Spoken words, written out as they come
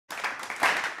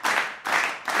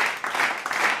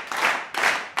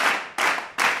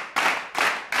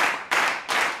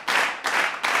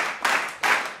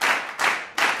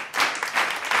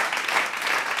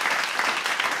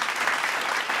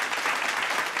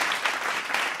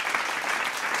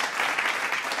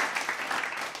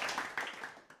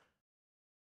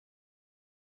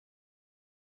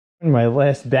My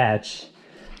last batch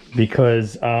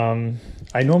because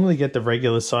I normally get the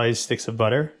regular size sticks of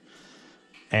butter,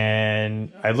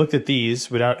 and I looked at these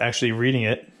without actually reading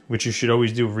it, which you should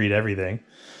always do, read everything.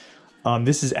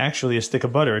 This is actually a stick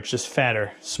of butter. It's just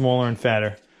fatter, smaller and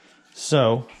fatter.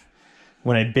 So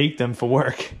when I baked them for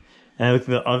work and I looked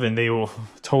at the oven, they were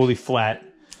totally flat.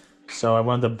 So I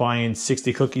wound up buying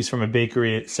 60 cookies from a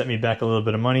bakery. It set me back a little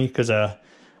bit of money because I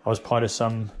was part of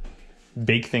some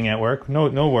bake thing at work.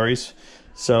 No worries.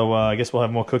 So I guess we'll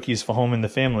have more cookies for home and the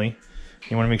family.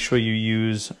 You want to make sure you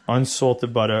use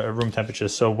unsalted butter at room temperature.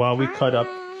 So while we cut up,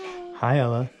 hi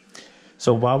Ella.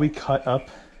 So while we cut up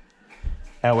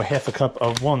our ½ a cup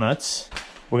of walnuts,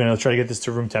 we're gonna try to get this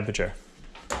to room temperature.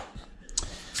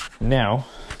 Now,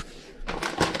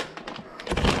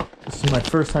 this is my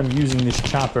first time using this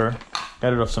chopper.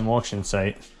 Got it off some auction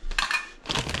site.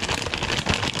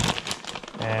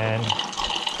 And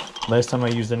last time I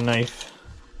used a knife,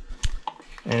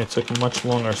 and it took much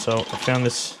longer, so I found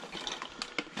this.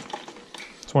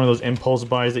 It's one of those impulse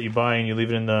buys that you buy and you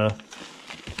leave it in the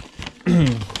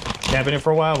cabinet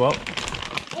for a while. Well,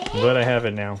 I'm glad I have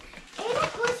it now. And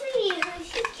of course we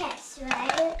usually kiss,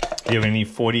 right? You're gonna need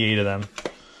 48 of them.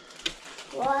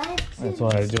 What? That's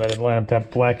what I do. I line up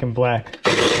that black and black.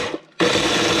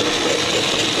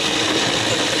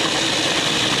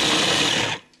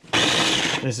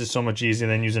 This is so much easier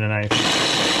than using a knife.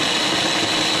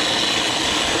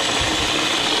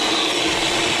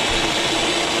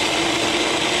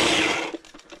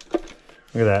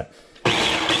 Look at that.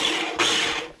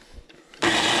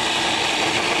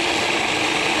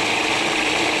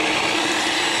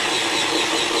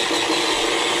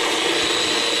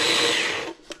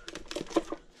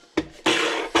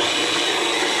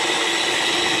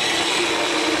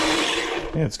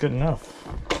 Yeah, it's good enough.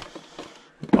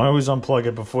 Always unplug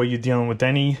it before you're dealing with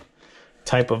any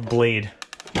type of blade.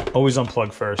 Always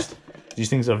unplug first. These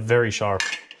things are very sharp.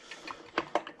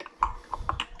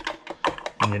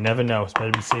 And you never know. It's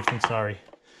better to be safe than sorry.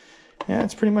 Yeah,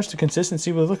 it's pretty much the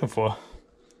consistency we're looking for.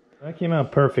 That came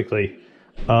out perfectly.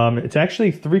 It's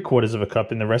actually 3/4 of a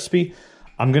cup in the recipe.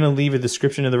 I'm going to leave a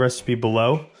description of the recipe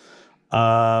below.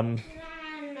 But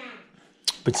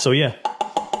so yeah.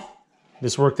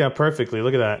 This worked out perfectly.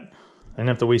 Look at that. I didn't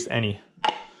have to waste any.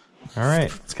 All right,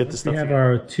 let's get this stuff. We have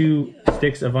our 2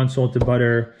 sticks of unsalted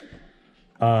butter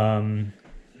going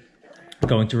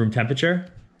to room temperature.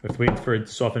 We're waiting for it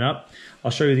to soften up.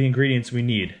 I'll show you the ingredients we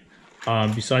need.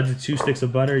 Besides the 2 sticks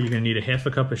of butter, you're gonna need a ½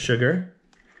 a cup of sugar,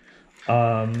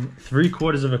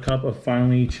 3/4 of a cup of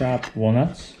finely chopped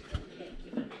walnuts,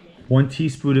 1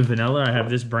 teaspoon of vanilla. I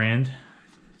have this brand.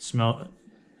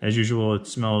 As usual, it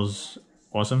smells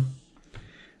awesome.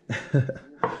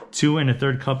 2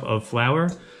 1/3 cup of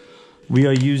flour. We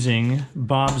are using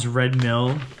Bob's Red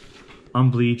Mill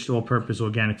unbleached all-purpose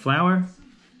organic flour.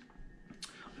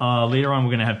 Later on, we're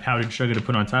going to have powdered sugar to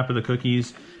put on top of the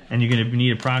cookies, and you're going to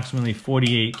need approximately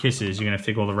 48 kisses. You're going to have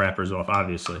to take all the wrappers off,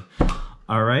 obviously.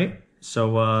 All right,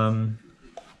 so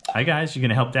hi guys, you going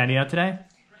to help Daddy out today?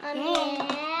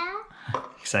 Yeah.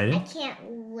 Excited? I can't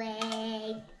wait.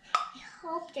 I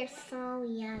hope they're so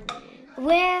yummy.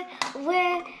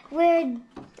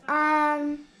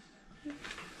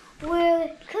 We're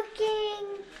cooking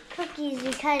cookies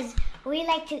because we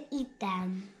like to eat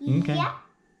them. Okay. Yeah.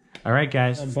 All right,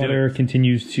 guys. Butter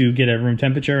continues to get at room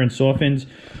temperature and softens.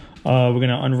 We're going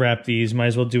to unwrap these. Might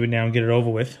as well do it now and get it over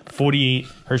with. 48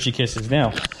 Hershey Kisses.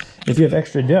 Now, if you have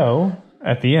extra dough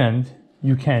at the end,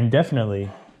 you can definitely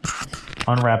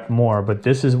unwrap more. But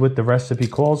this is what the recipe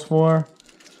calls for.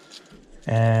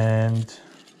 And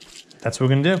that's what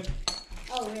we're going to do.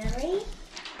 Oh, really?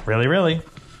 Really, really.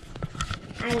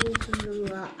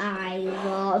 I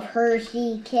love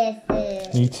Hershey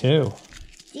Kisses. Me too.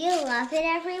 Do you love it,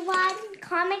 everyone?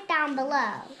 Comment down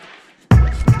below.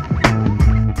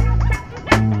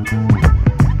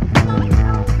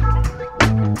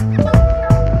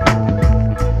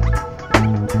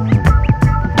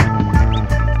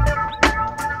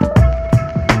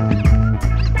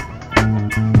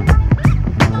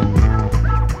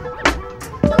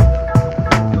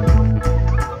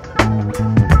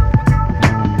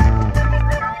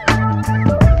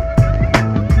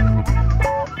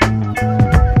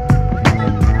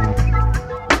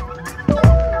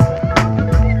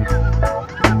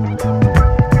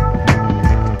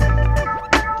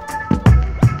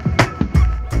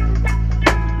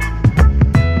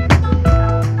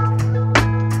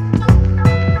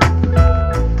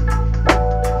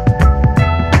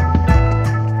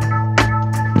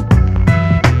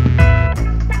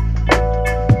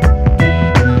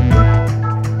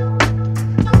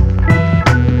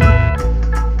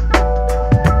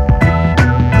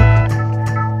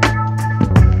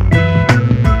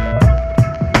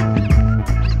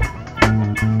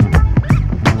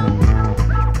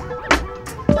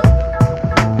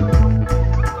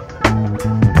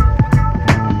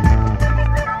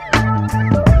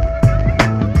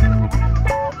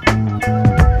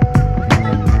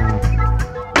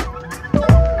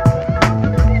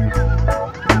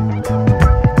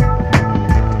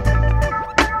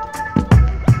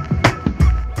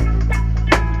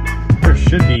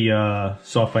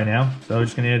 soft by now. So I'm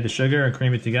just gonna add the sugar and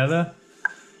cream it together.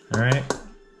 All right.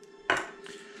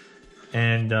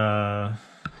 And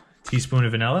teaspoon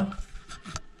of vanilla.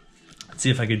 Let's see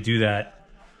if I could do that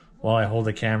while I hold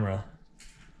the camera.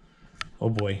 Oh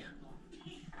boy.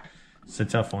 It's a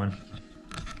tough one.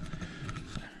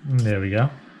 There we go.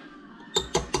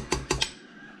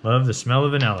 Love the smell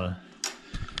of vanilla.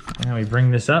 Now we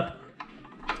bring this up.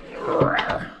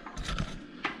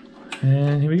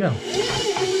 And here we go. I'll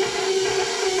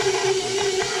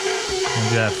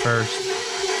do that first.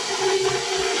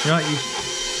 You know what? You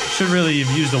should really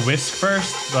have used a whisk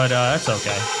first, but that's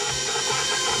okay.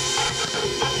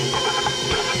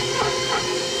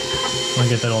 I'm gonna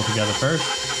get that all together first.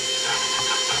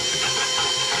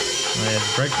 I'm gonna add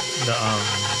the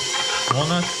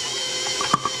walnuts.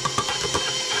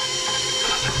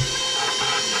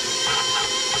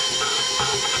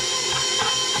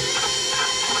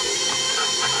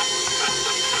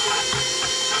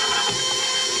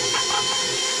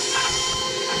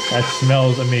 That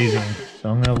smells amazing. So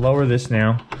I'm gonna lower this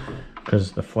now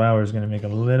because the flour is gonna make a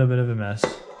little bit of a mess.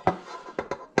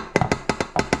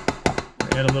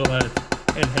 Add a little add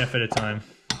half at a time.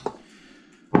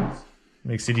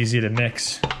 Makes it easy to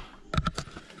mix. I'm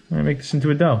gonna make this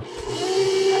into a dough.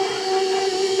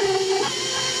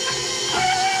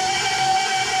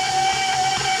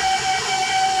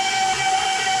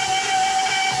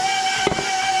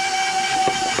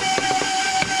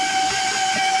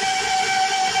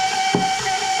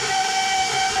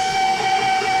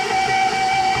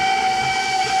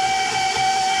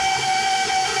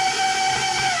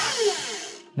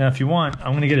 Now if you want,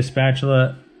 I'm gonna get a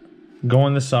spatula, go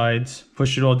on the sides,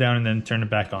 push it all down, and then turn it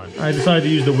back on. I decided to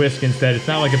use the whisk instead. It's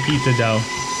not like a pizza dough.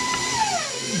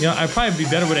 You know, I'd probably be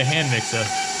better with a hand mixer.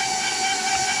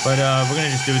 But we're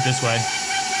gonna just do it this way.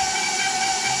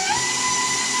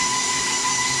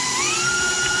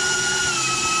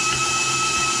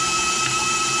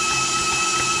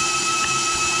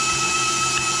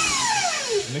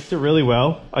 Mixed it really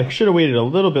well. I should have waited a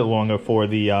little bit longer for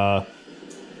the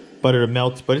butter to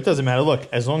melt, but it doesn't matter. Look,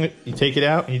 as long as you take it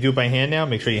out and you do it by hand now,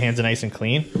 make sure your hands are nice and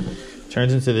clean. It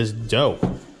turns into this dough.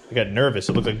 I got nervous.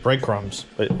 It looked like breadcrumbs,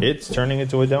 but it's turning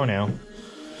into a dough now.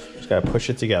 Just gotta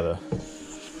push it together.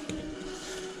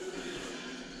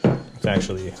 It's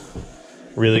actually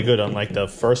really good, unlike the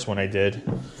first one I did,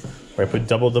 where I put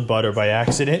double the butter by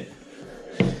accident,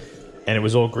 and it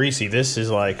was all greasy. This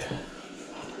is like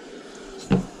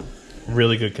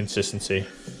really good consistency.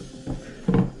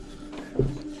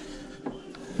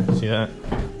 See that?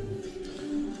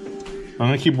 I'm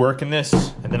gonna keep working this,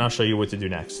 and then I'll show you what to do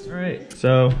next. All right,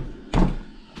 so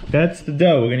that's the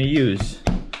dough we're gonna use.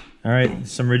 All right,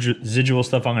 some residual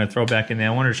stuff I'm gonna throw back in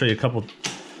there. I wanted to show you a couple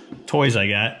toys I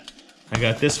got. I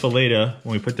got this for later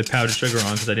when we put the powdered sugar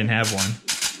on because I didn't have one.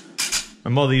 My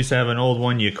mother used to have an old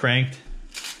one you cranked.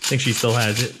 I think she still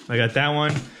has it. I got that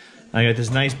one. I got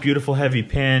this nice, beautiful, heavy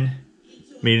pan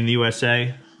made in the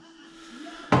USA.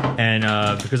 And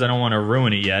because I don't want to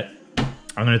ruin it yet,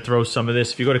 I'm going to throw some of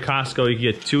this. If you go to Costco, you can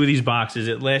get 2 of these boxes.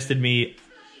 It lasted me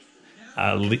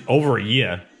over a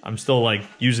year. I'm still like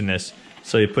using this.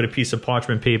 So you put a piece of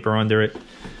parchment paper under it.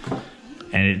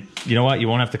 And you know what? You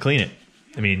won't have to clean it.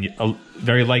 I mean, a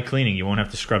very light cleaning. You won't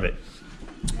have to scrub it.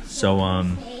 So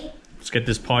let's get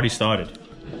this party started.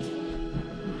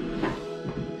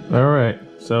 All right.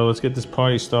 So let's get this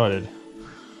party started.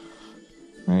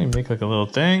 All right, make like a little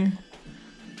thing.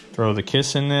 Throw the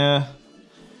kiss in there,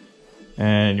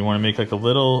 and you want to make like a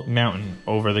little mountain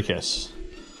over the kiss,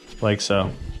 like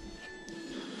so.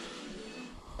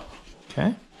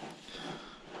 Okay.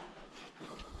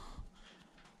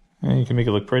 And you can make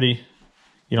it look pretty.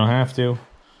 You don't have to,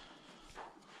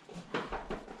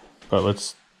 but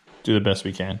let's do the best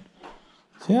we can.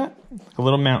 See that? Like a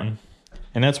little mountain.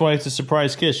 And that's why it's a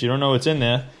surprise kiss. You don't know what's in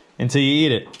there until you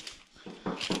eat it.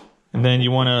 And then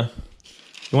you want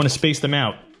to space them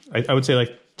out. I would say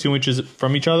like 2 inches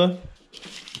from each other.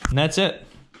 And that's it.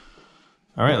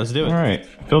 All right, let's do it. All right,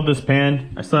 filled this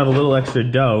pan. I still have a little extra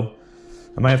dough.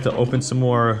 I might have to open some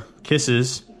more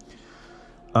kisses.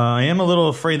 I am a little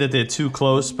afraid that they're too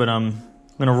close, but I'm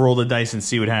gonna roll the dice and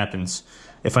see what happens.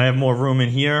 If I have more room in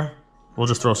here, we'll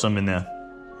just throw some in there.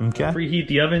 Okay. Preheat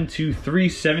the oven to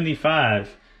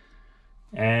 375.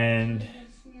 And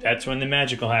that's when the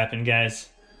magic will happen, guys.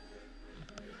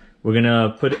 We're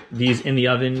gonna put these in the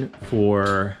oven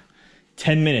for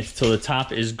 10 minutes till the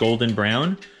top is golden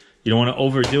brown. You don't wanna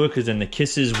overdo it because then the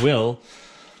kisses will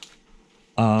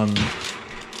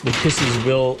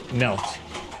melt.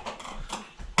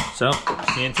 So,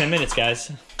 see you in 10 minutes,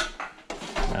 guys.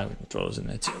 Now we can throw those in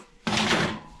there too.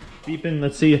 Beeping,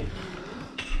 let's see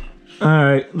All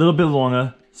right, a little bit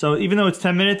longer. So even though it's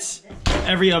 10 minutes,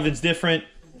 every oven's different.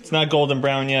 It's not golden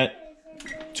brown yet.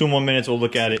 2 more minutes, we'll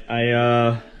look at it.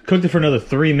 I cooked it for another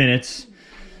 3 minutes.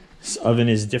 This oven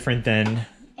is different than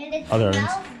other ovens.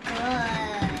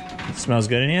 Good. It smells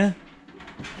good in here?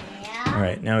 Yeah. All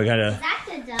right, now we gotta, That's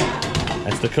the dough.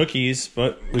 that's the cookies,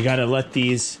 but we gotta let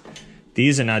these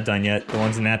are not done yet, the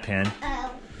ones in that pan.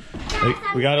 Oh.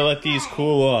 We gotta let these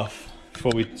cool off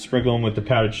before we sprinkle them with the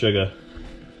powdered sugar.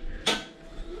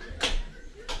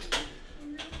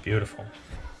 Beautiful.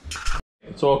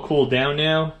 It's all cooled down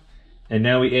now, and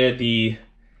now we add the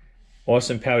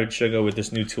awesome powdered sugar with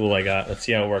this new tool I got. Let's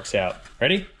see how it works out.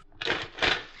 Ready?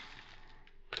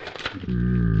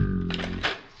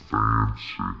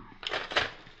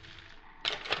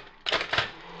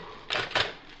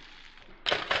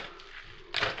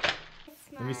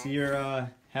 Let me see your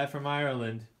hat from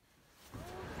Ireland.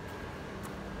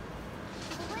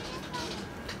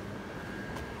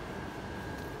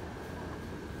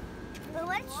 But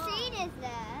what street is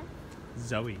that?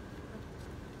 Zoe.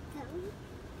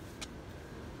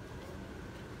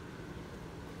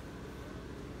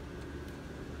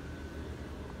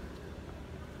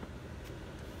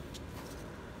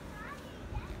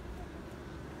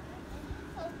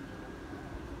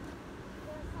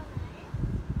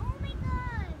 Oh my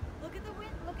god! Look at the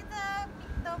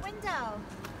window.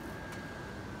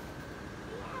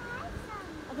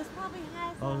 Oh, this probably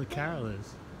has. Oh, the carol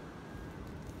is.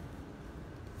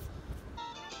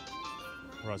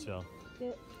 Rossville.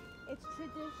 It's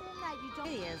tradition that you don't.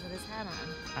 He is with his hat on.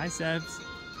 Hi, Sebs.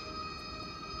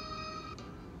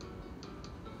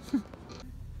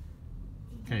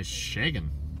 Kind of shaking.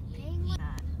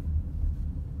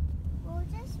 We'll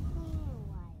just clean a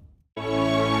while.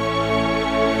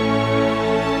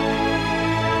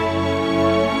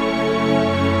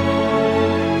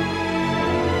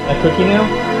 That cookie now?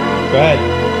 Go ahead.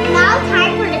 Now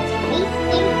time for the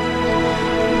tasting.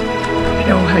 I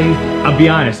know how you. I'll be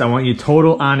honest. I want you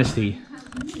total honesty.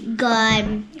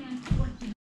 Good.